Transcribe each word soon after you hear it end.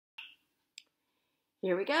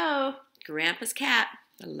Here we go. Grandpa's Cat,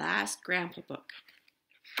 the last Grandpa book.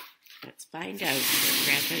 Let's find out what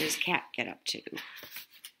Grandpa and his cat get up to.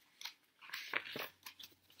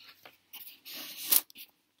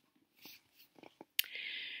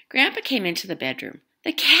 Grandpa came into the bedroom.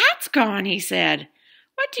 "The cat's gone," he said.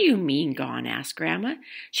 "What do you mean gone?" asked Grandma.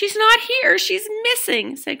 "She's not here. She's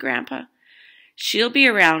missing," said Grandpa. "She'll be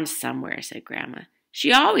around somewhere," said Grandma.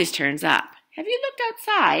 "She always turns up. Have you looked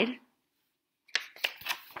outside?"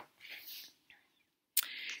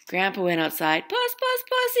 Grandpa went outside. "Puss, puss,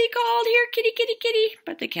 puss," he called. "Here, kitty, kitty, kitty."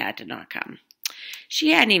 But the cat did not come. She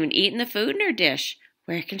hadn't even eaten the food in her dish.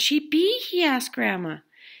 "Where can she be?" he asked Grandma.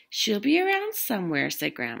 "She'll be around somewhere,"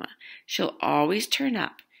 said Grandma. "She'll always turn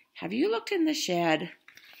up. Have you looked in the shed?"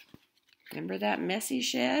 Remember that messy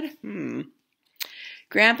shed?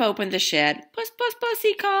 Grandpa opened the shed. "Puss, puss, puss,"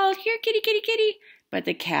 he called. "Here, kitty, kitty, kitty." But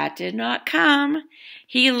the cat did not come.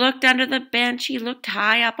 He looked under the bench. He looked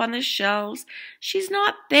high up on the shelves. "She's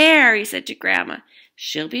not there," he said to Grandma.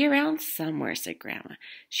 "She'll be around somewhere," said Grandma.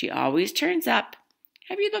 "She always turns up.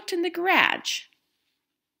 Have you looked in the garage?"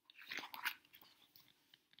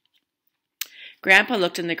 Grandpa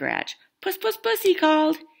looked in the garage. "Puss, puss, puss," he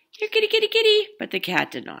called. "Here, kitty, kitty, kitty." But the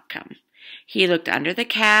cat did not come. He looked under the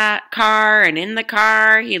car and in the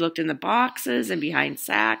car. He looked in the boxes and behind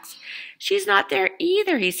sacks. "She's not there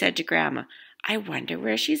either," he said to Grandma. "I wonder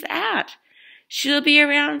where she's at." "She'll be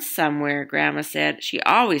around somewhere," Grandma said. "She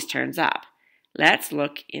always turns up. Let's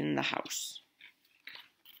look in the house."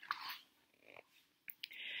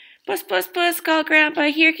 "Puss, puss, puss," called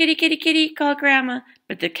Grandpa. "Here, kitty, kitty, kitty," called Grandma.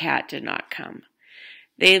 But the cat did not come.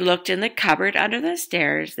 They looked in the cupboard under the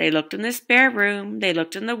stairs. They looked in the spare room. They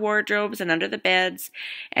looked in the wardrobes and under the beds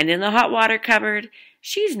and in the hot water cupboard.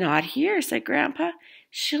 "She's not here," said Grandpa.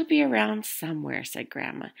 "She'll be around somewhere," said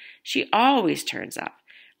Grandma. "She always turns up.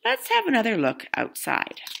 Let's have another look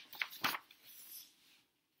outside."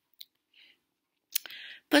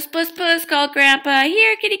 "Puss, puss, puss," called Grandpa.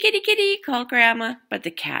 "Here, kitty, kitty, kitty," called Grandma. But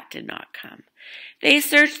the cat did not come. They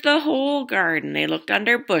searched the whole garden. They looked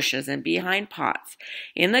under bushes and behind pots,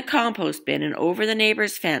 in the compost bin and over the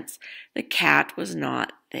neighbor's fence. The cat was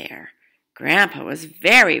not there. Grandpa was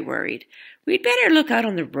very worried. "We'd better look out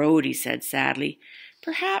on the road," he said sadly.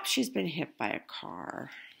 "Perhaps she's been hit by a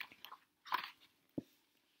car."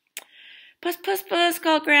 "Puss, puss, puss,"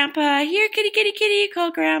 called Grandpa. "Here, kitty, kitty, kitty,"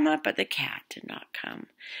 called Grandma. But the cat did not come.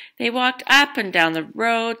 They walked up and down the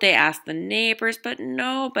road. They asked the neighbors, but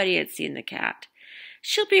nobody had seen the cat.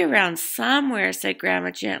 "She'll be around somewhere," said Grandma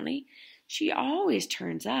gently. "She always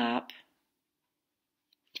turns up."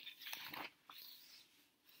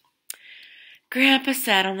 Grandpa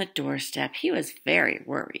sat on the doorstep. He was very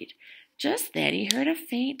worried. Just then he heard a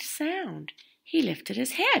faint sound. He lifted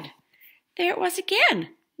his head. There it was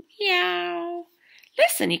again. "Meow."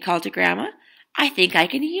 "Listen," he called to Grandma. "I think I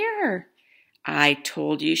can hear her." "I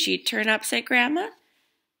told you she'd turn up," said Grandma.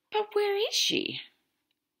 "But where is she?"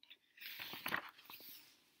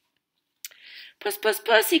 "Puss, puss,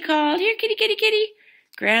 puss," he called. "Here, kitty, kitty, kitty."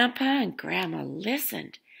 Grandpa and Grandma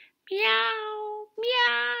listened. "Meow,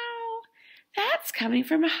 meow." "That's coming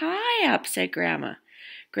from high up," said Grandma.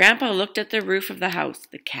 Grandpa looked at the roof of the house.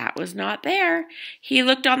 The cat was not there. He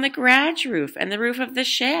looked on the garage roof and the roof of the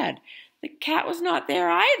shed. The cat was not there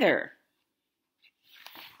either.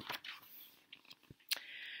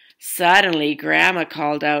 Suddenly, Grandma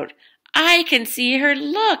called out, "I can see her.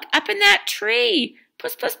 Look, up in that tree."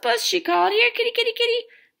 "Puss, puss, puss," she called. "Here, kitty, kitty, kitty."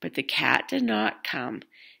 But the cat did not come.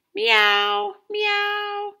 "Meow,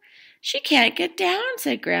 meow." "She can't get down,"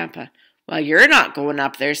 said Grandpa. "Well, you're not going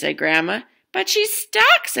up there," said Grandma. "But she's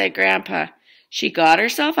stuck," said Grandpa. "She got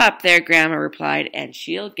herself up there," Grandma replied, "and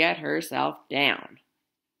she'll get herself down."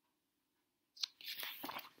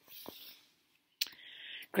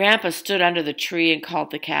 Grandpa stood under the tree and called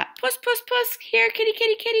the cat. "Puss, puss, puss, here, kitty,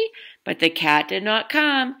 kitty, kitty." But the cat did not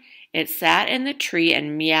come. It sat in the tree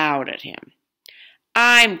and meowed at him.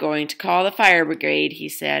 "I'm going to call the fire brigade," he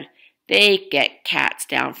said. "They get cats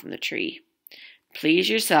down from the tree." "Please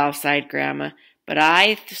yourself," sighed Grandma, "but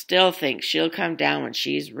I still think she'll come down when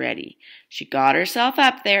she's ready. She got herself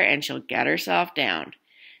up there and she'll get herself down."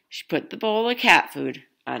 She put the bowl of cat food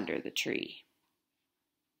under the tree.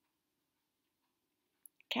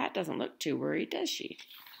 Cat doesn't look too worried, does she?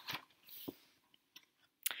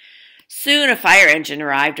 Soon a fire engine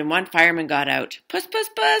arrived and one fireman got out. "Puss, puss,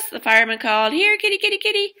 puss," the fireman called. "Here, kitty, kitty,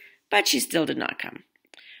 kitty." But she still did not come.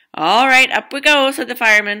 "All right, up we go," said the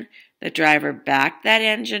fireman. The driver backed that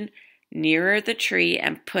engine nearer the tree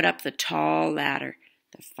and put up the tall ladder.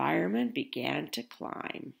 The fireman began to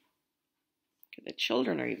climb. The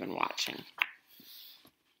children are even watching.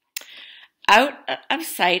 Out of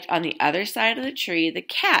sight on the other side of the tree, the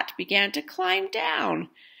cat began to climb down.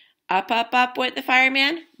 Up, up, up went the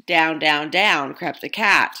fireman. Down, down, down crept the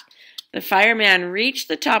cat. The fireman reached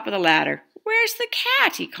the top of the ladder. "Where's the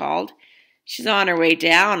cat?" he called. "She's on her way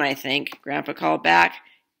down, I think," Grandpa called back.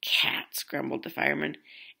 "Cats," grumbled the fireman,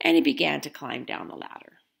 and he began to climb down the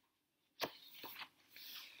ladder.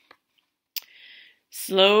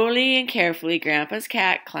 Slowly and carefully, Grandpa's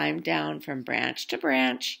cat climbed down from branch to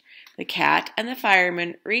branch. The cat and the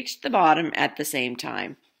fireman reached the bottom at the same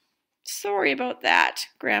time. "Sorry about that,"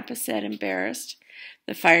 Grandpa said, embarrassed.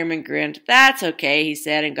 The fireman grinned. "That's okay," he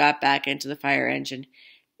said, and got back into the fire engine.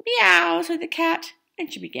 "Meow," said the cat,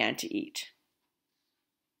 and she began to eat.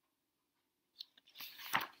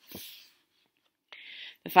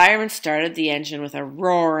 The fireman started the engine with a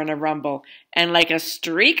roar and a rumble, and like a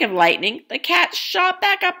streak of lightning, the cat shot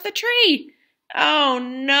back up the tree. "Oh,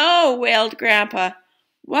 no," wailed Grandpa.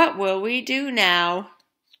 "What will we do now?"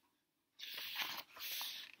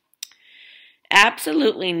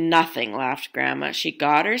 "Absolutely nothing," laughed Grandma. "She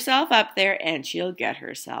got herself up there, and she'll get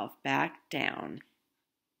herself back down."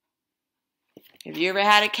 Have you ever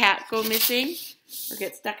had a cat go missing or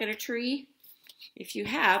get stuck in a tree? If you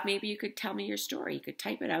have, maybe you could tell me your story. You could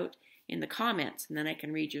type it out in the comments, and then I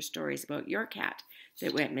can read your stories about your cat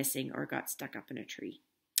that went missing or got stuck up in a tree.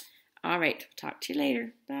 All right, talk to you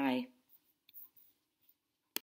later. Bye.